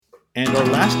And our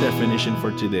last definition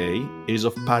for today is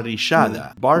of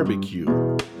parrillada, barbecue,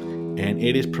 and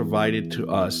it is provided to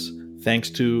us thanks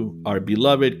to our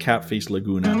beloved Catface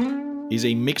Laguna. Is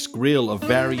a mixed grill of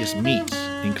various meats,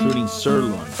 including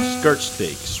sirloin, skirt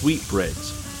steak,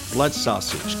 sweetbreads, blood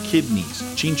sausage, kidneys,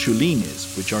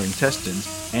 chinchulines, which are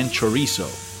intestines, and chorizo.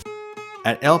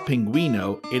 At El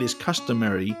Pinguino, it is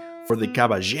customary for the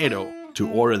caballero to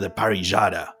order the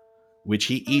parrillada, which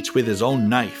he eats with his own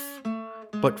knife,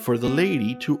 but for the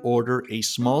lady to order a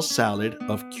small salad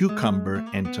of cucumber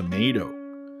and tomato.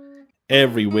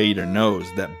 Every waiter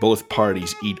knows that both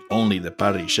parties eat only the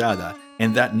parrillada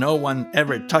and that no one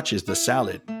ever touches the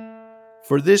salad.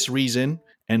 For this reason,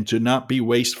 and to not be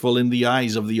wasteful in the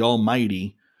eyes of the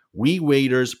Almighty, we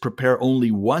waiters prepare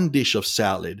only one dish of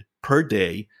salad per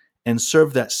day and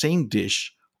serve that same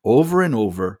dish over and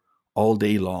over all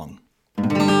day long.